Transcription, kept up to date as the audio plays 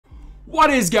What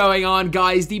is going on,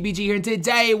 guys? DBG here, and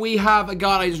today we have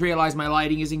got, I just realized my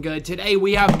lighting isn't good. Today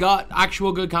we have got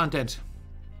actual good content.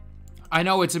 I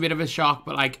know it's a bit of a shock,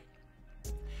 but like,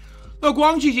 look,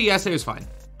 Wong GG yesterday was fine.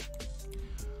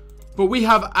 But we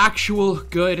have actual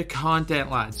good content,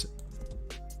 lads.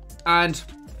 And,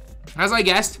 as I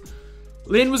guessed,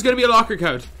 LIN was going to be a locker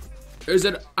code. Is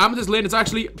it Amethyst LIN? It's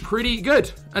actually pretty good.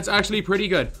 That's actually pretty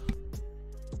good.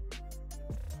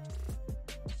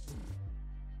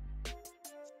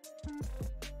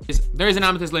 There's an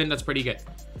Amethyst LIN that's pretty good.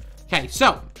 Okay,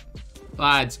 so,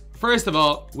 lads, first of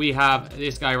all, we have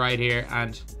this guy right here,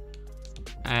 and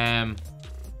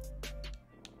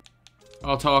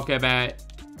I'll talk about,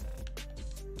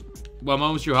 well,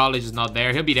 Moments True Holidays is not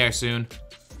there. He'll be there soon.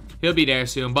 He'll be there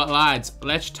soon. But, lads,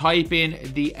 let's type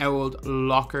in the old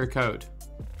locker code.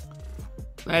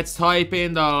 Let's type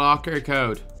in the locker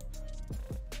code.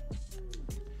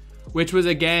 Which was,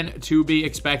 again, to be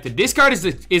expected. This card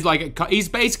is like, he's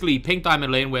basically Pink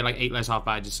Diamond LIN with like 8 less off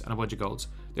badges and a bunch of golds.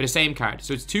 They're the same card.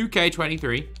 So it's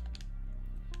 2k23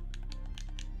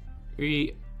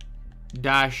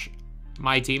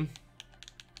 MyTEAM.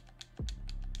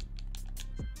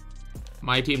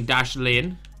 MyTEAM dash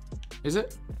LIN. Is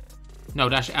it? No,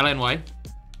 dash LNY.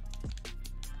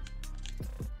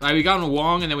 Right, we've gotten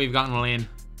Wong and then we've gotten LIN.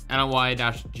 LNY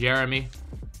dash Jeremy.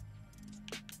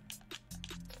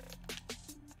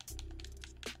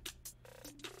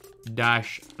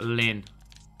 Dash LIN.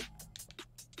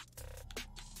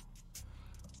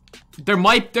 They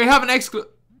have an exclu.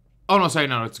 Oh no, sorry,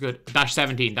 no, it's good. Dash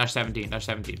 17.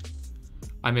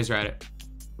 I misread it.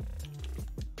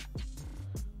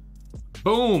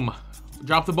 Boom.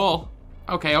 Drop the ball.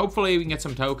 Okay, hopefully we can get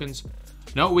some tokens.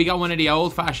 No, we got one of the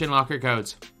old-fashioned locker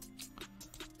codes.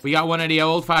 We got one of the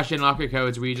old-fashioned locker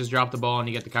codes where you just drop the ball and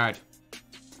you get the card.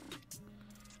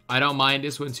 I don't mind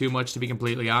this one too much, to be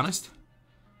completely honest.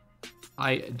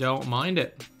 I don't mind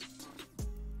it.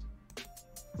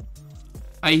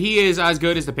 He is as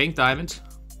good as the Pink Diamond.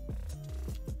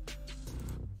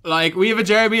 Like, we have a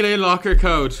Jeremy LIN locker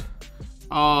code.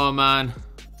 Oh, man.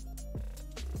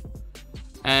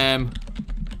 I'm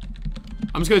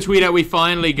just going to tweet out we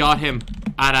finally got him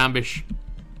at Ambush.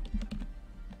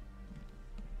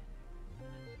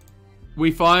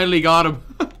 We finally got him.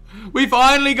 We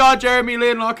finally got Jeremy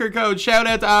LIN locker code. Shout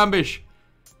out to Ambush.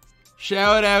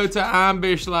 Shout out to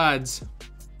Ambush, lads.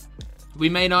 We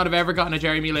may not have ever gotten a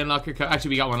Jeremy LIN locker code. Actually,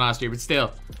 we got one last year, but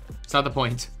still, it's not the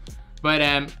point. But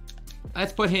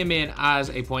let's put him in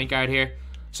as a point guard here.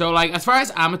 So, like, as far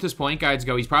as Amethyst point guards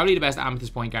go, he's probably the best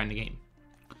Amethyst point guard in the game.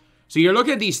 So you're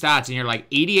looking at these stats, and you're like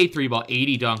 88 3 ball,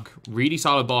 80 dunk, really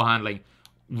solid ball handling,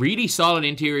 really solid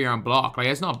interior on block. Like,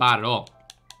 that's not bad at all.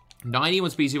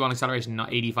 91 speed ball acceleration,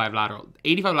 not 85 lateral.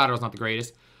 85 lateral is not the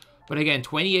greatest. But again,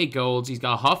 28 golds. He's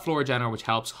got Huff Floor General, which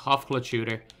helps. Huff Clutch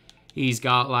Shooter. He's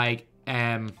got, like,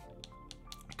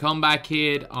 Comeback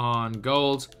Kid on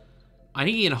golds. I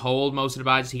think he can hold most of the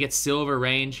badges. He gets Silver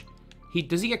Range.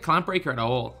 Does he get Clamp Breaker at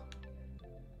all?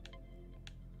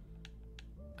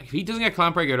 If he doesn't get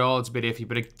Clamp Breaker at all, it's a bit iffy.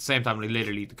 But at the same time, like,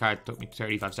 literally, the card took me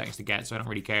 35 seconds to get, so I don't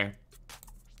really care.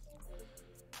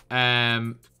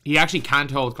 He actually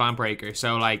can't hold Clamp Breaker.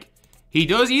 So, like, he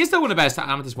is still one of the best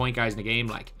Amethyst point guys in the game,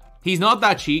 like. He's not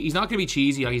that cheap. He's not going to be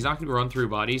cheesy. Like, he's not going to run through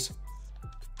bodies.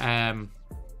 That's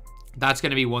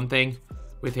going to be one thing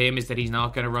with him, is that he's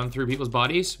not going to run through people's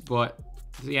bodies. But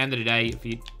at the end of the day, if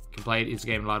he can play this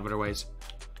game in a lot of other ways.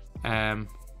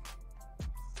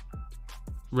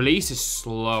 Release is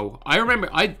slow.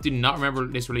 I did not remember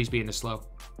this release being this slow.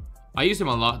 I used him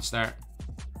a lot to start.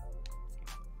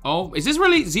 Oh, is this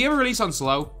release? Does he have a release on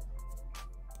slow?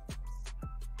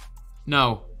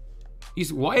 No.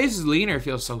 Why is his Lunar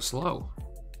feel so slow?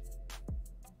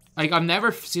 Like, I've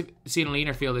never seen a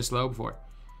Lunar feel this slow before.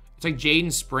 It's like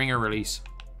Jaden Springer release.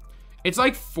 It's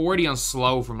like 40 on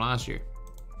slow from last year.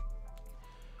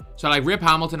 So, like, Rip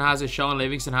Hamilton has it. Sean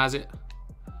Livingston has it.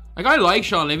 Like, I like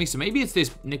Sean Livingston. Maybe it's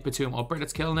this Nick Batum upper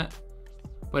that's killing it.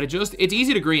 But it's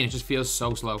easy to green. It just feels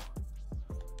so slow.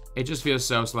 It just feels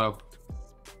so slow.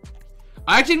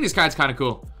 I actually think this card's kind of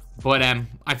cool. But,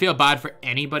 I feel bad for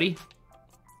anybody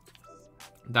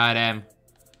that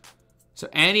so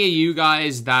any of you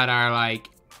guys that are like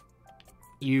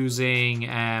using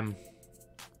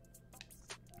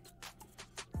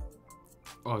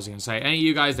what was I gonna say? Any of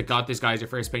you guys that got this guy as your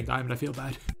first Pink Diamond, I feel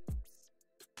bad.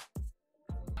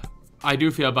 I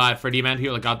do feel bad for the amount of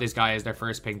people that got this guy as their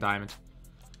first Pink Diamond.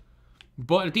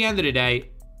 But at the end of the day,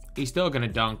 he's still gonna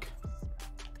dunk.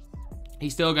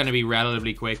 He's still gonna be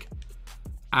relatively quick.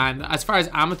 And as far as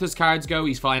Amethyst cards go,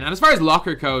 he's fine. And as far as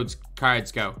locker codes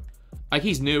cards go, like,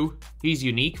 he's new. He's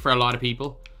unique for a lot of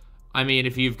people. I mean,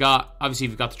 if you've got, obviously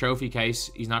if you've got the trophy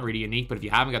case, he's not really unique, but if you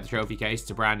haven't got the trophy case,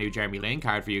 it's a brand new Jeremy Lin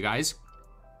card for you guys.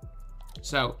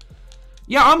 So,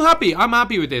 yeah, I'm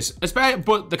happy with this. Especially,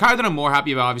 but the card that I'm more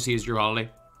happy about, obviously, is Drew Holiday.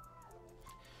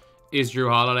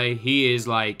 He is,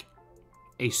 like,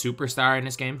 a superstar in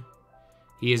this game.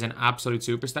 He is an absolute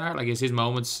superstar. Like, is his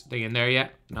moments thing in there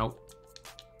yet? Nope.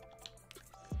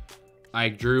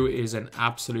 Like, Drew is an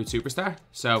absolute superstar.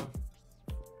 So,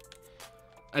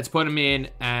 let's put him in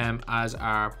as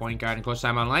our point guard in clutch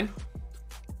time online.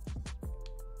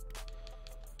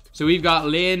 So we've got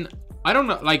Lin. I don't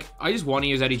know, like, I just want to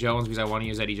use Eddie Jones because I want to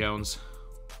use Eddie Jones.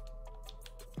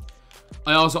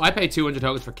 I paid 200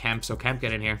 tokens for Kemp, so Kemp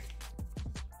get in here.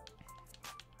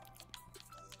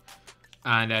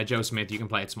 And Joe Smith, you can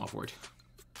play at small forward.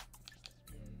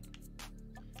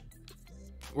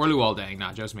 Or Luol Deng.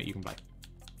 Nah, Joe Smith, you can play.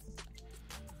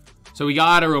 So we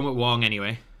gotta run with Wong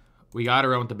anyway. We gotta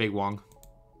run with the big Wong.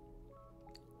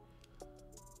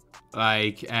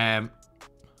 Like,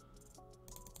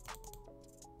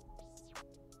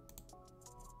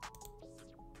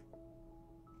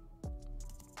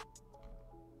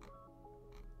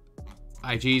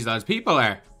 geez, there's people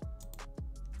there.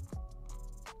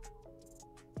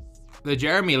 The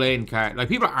Jeremy Lin card. Like,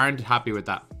 people aren't happy with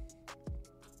that.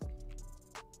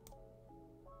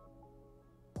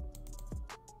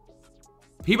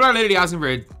 People are literally asking for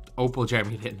an Opal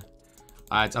Jeremy Lin.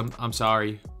 I'm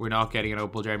sorry. We're not getting an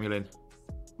Opal Jeremy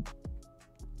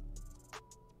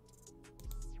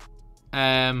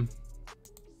Lin.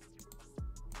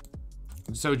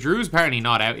 So Drew's apparently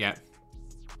not out yet.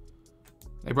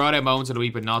 They brought out Moments of the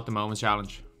Week, but not the Moments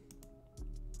Challenge.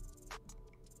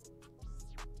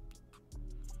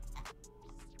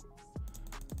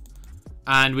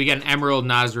 And we get an Emerald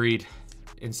Nazrid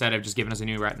instead of just giving us a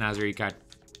new Nazrid card.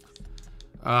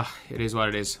 It is what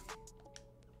it is.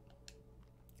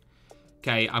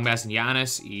 Okay, I'm guessing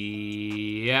Giannis.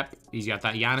 Yep, he's got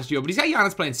that Giannis duo, but he's got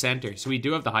Giannis playing center, so we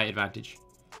do have the height advantage.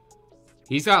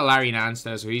 He's got Larry Nance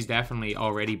though, so he's definitely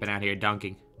already been out here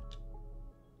dunking.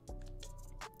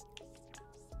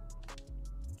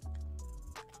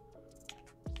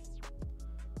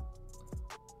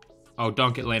 Oh,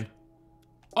 dunk it, Lin.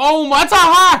 Oh, that's a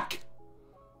hack!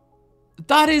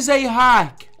 That is a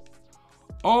hack.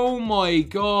 Oh my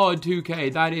god,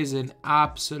 2K. That is an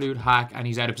absolute hack. And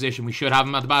he's out of position. We should have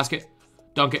him at the basket.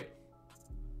 Dunk it.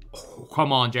 Oh,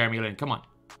 come on, Jeremy Lin. Come on.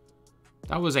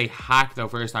 That was a hack, though,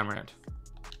 first time around.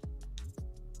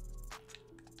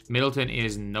 Middleton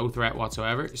is no threat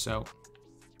whatsoever, so...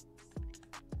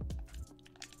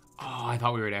 Oh, I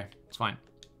thought we were there. It's fine.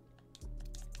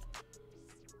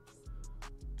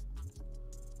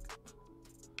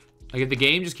 Like, if the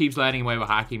game just keeps letting away with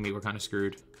hacking me, we're kind of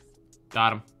screwed.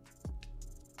 Got him.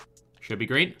 Should be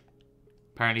green.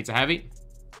 Apparently it's a heavy.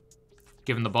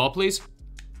 Give him the ball, please.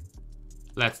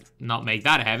 Let's not make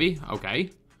that a heavy. Okay.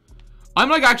 I'm,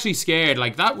 like, actually scared.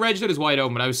 Like, that registered is wide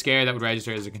open, but I was scared that would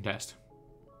register as a contest.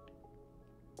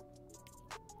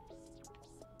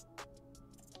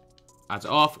 That's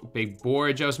off. Big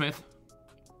board, Joe Smith.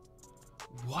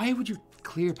 Why would you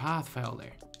clear path foul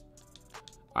there?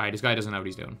 Alright, this guy doesn't know what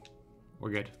he's doing. We're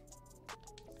good.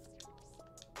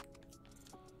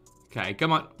 Okay,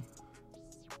 come on.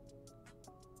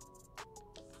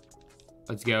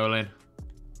 Let's go, Lin.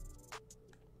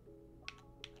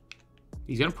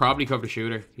 He's going to probably cover the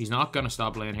shooter. He's not going to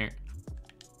stop Lin here.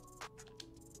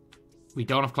 We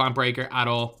don't have clamp breaker at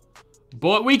all.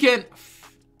 But we can...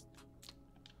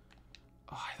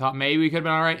 Oh, I thought maybe we could have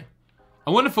been alright.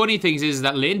 And one of the funny things is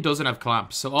that Lin doesn't have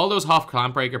clamps. So all those half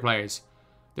clamp breaker players,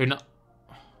 they're not...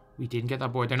 We didn't get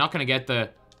that board. They're not going to get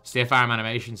the stiff arm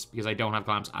animations because I don't have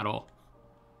clamps at all.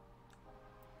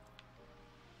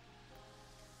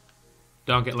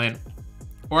 Dunk it, Lin.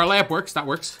 Or a layup works. That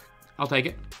works. I'll take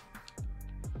it.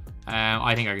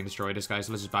 I think I can destroy this guy,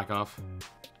 so let's just back off.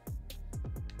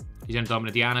 He's going to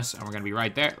dominate Giannis, and we're going to be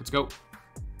right there. Let's go.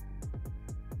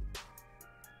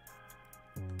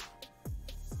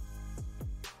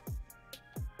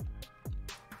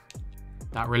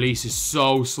 That release is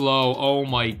so slow. Oh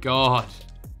my god.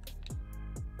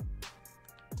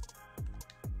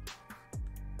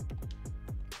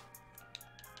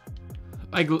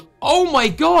 Like, oh my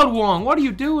god, Wong. What are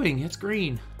you doing? It's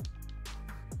green.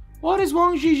 What is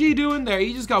Wong Gigi doing there?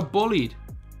 He just got bullied.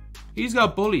 He's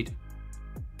got bullied.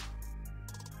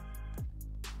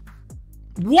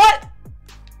 What?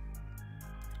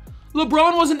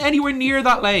 LeBron wasn't anywhere near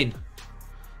that lane.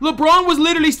 LeBron was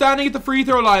literally standing at the free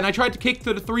throw line. I tried to kick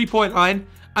to the 3-point line,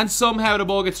 and somehow the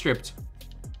ball gets stripped.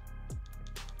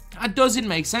 That doesn't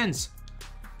make sense.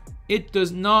 It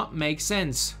does not make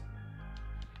sense.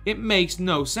 It makes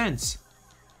no sense.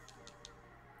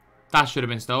 That should have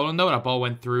been stolen, though. That ball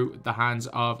went through the hands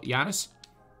of Giannis.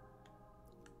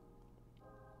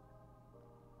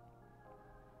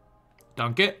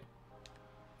 Dunk it.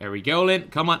 There we go, Lin.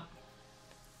 Come on.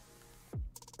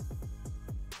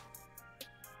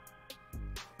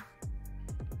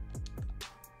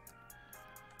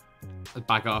 Let's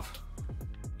back off.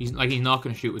 He's not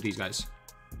going to shoot with these guys.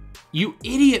 You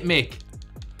idiot, Mick.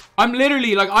 I'm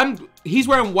literally, like, he's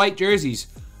wearing white jerseys.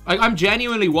 Like, I'm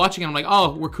genuinely watching and I'm like,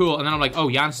 oh, we're cool. And then I'm like, oh,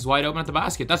 Giannis is wide open at the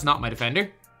basket. That's not my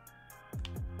defender.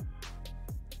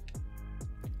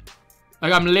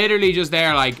 Like, I'm literally just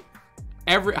there, like,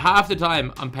 half the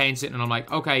time I'm paying sitting and I'm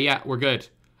like, okay, yeah, we're good.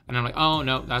 And I'm like, oh,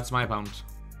 no, that's my opponent.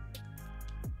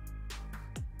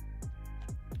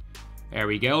 There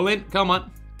we go, Lin. Come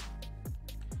on.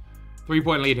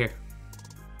 3-point lead here.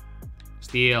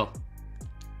 Steal.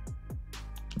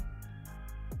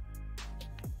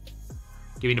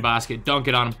 Give me the basket. Dunk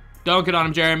it on him. Dunk it on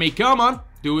him, Jeremy. Come on.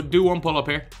 Do one pull-up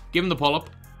here. Give him the pull-up.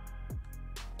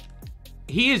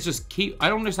 He is just I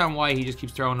don't understand why he just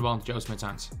keeps throwing the ball into Joe Smith's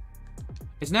hands.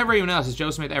 It's never anyone else. It's Joe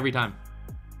Smith every time.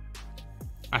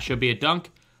 That should be a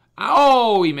dunk.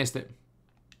 Oh, he missed it.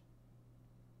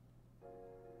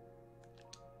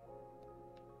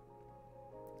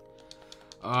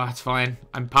 Oh, it's fine.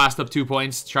 I'm passed up 2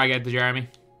 points to try to get to Jeremy.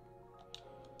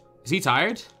 Is he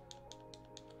tired?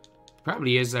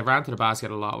 Probably is. I've ran to the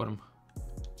basket a lot with him.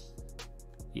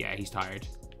 Yeah, he's tired.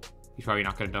 He's probably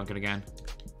not going to dunk it again.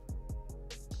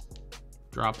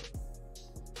 Drop.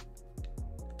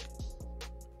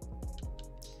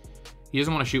 He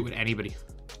doesn't want to shoot with anybody.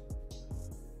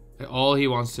 All he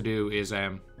wants to do is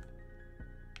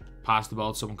pass the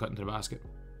ball to someone cutting to the basket.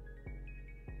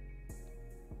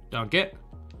 Dunk it.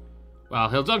 Well,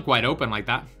 he'll dunk wide open like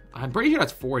that. I'm pretty sure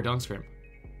that's 4 dunks for him.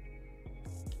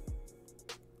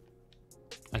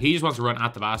 Like, he just wants to run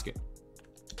at the basket.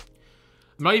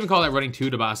 I'm not even calling that running to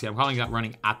the basket. I'm calling that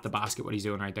running at the basket, what he's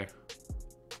doing right there.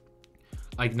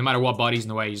 Like, no matter what body's in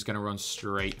the way, he's going to run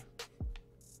straight.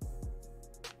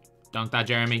 Dunk that,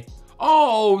 Jeremy.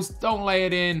 Oh, don't lay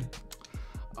it in.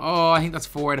 Oh, I think that's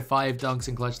 4 out of 5 dunks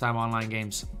in Clutch Time online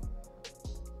games.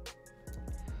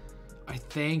 I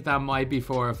think that might be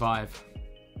 4 or 5.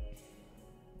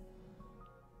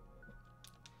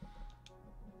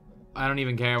 I don't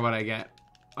even care what I get.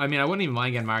 I mean, I wouldn't even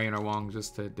mind getting Marion or Wong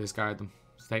just to discard them.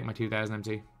 Just take my 2000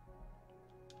 MT.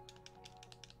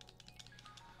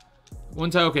 One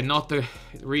token,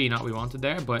 really not what we wanted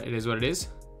there, but it is what it is.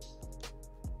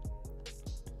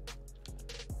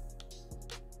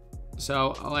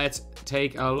 So let's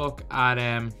take a look at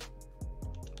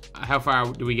how far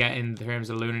do we get in terms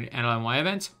of the Lunar NLNY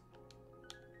event.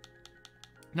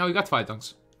 No, we got 5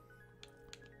 dunks.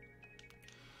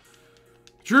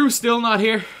 Drew's still not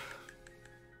here.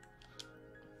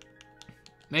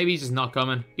 Maybe he's just not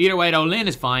coming. Either way though, Lin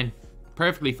is fine.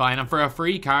 Perfectly fine. And for a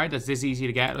free card that's this easy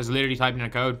to get, I was literally typing in a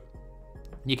code.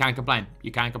 You can't complain.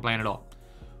 You can't complain at all.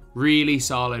 Really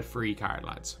solid free card,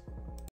 lads.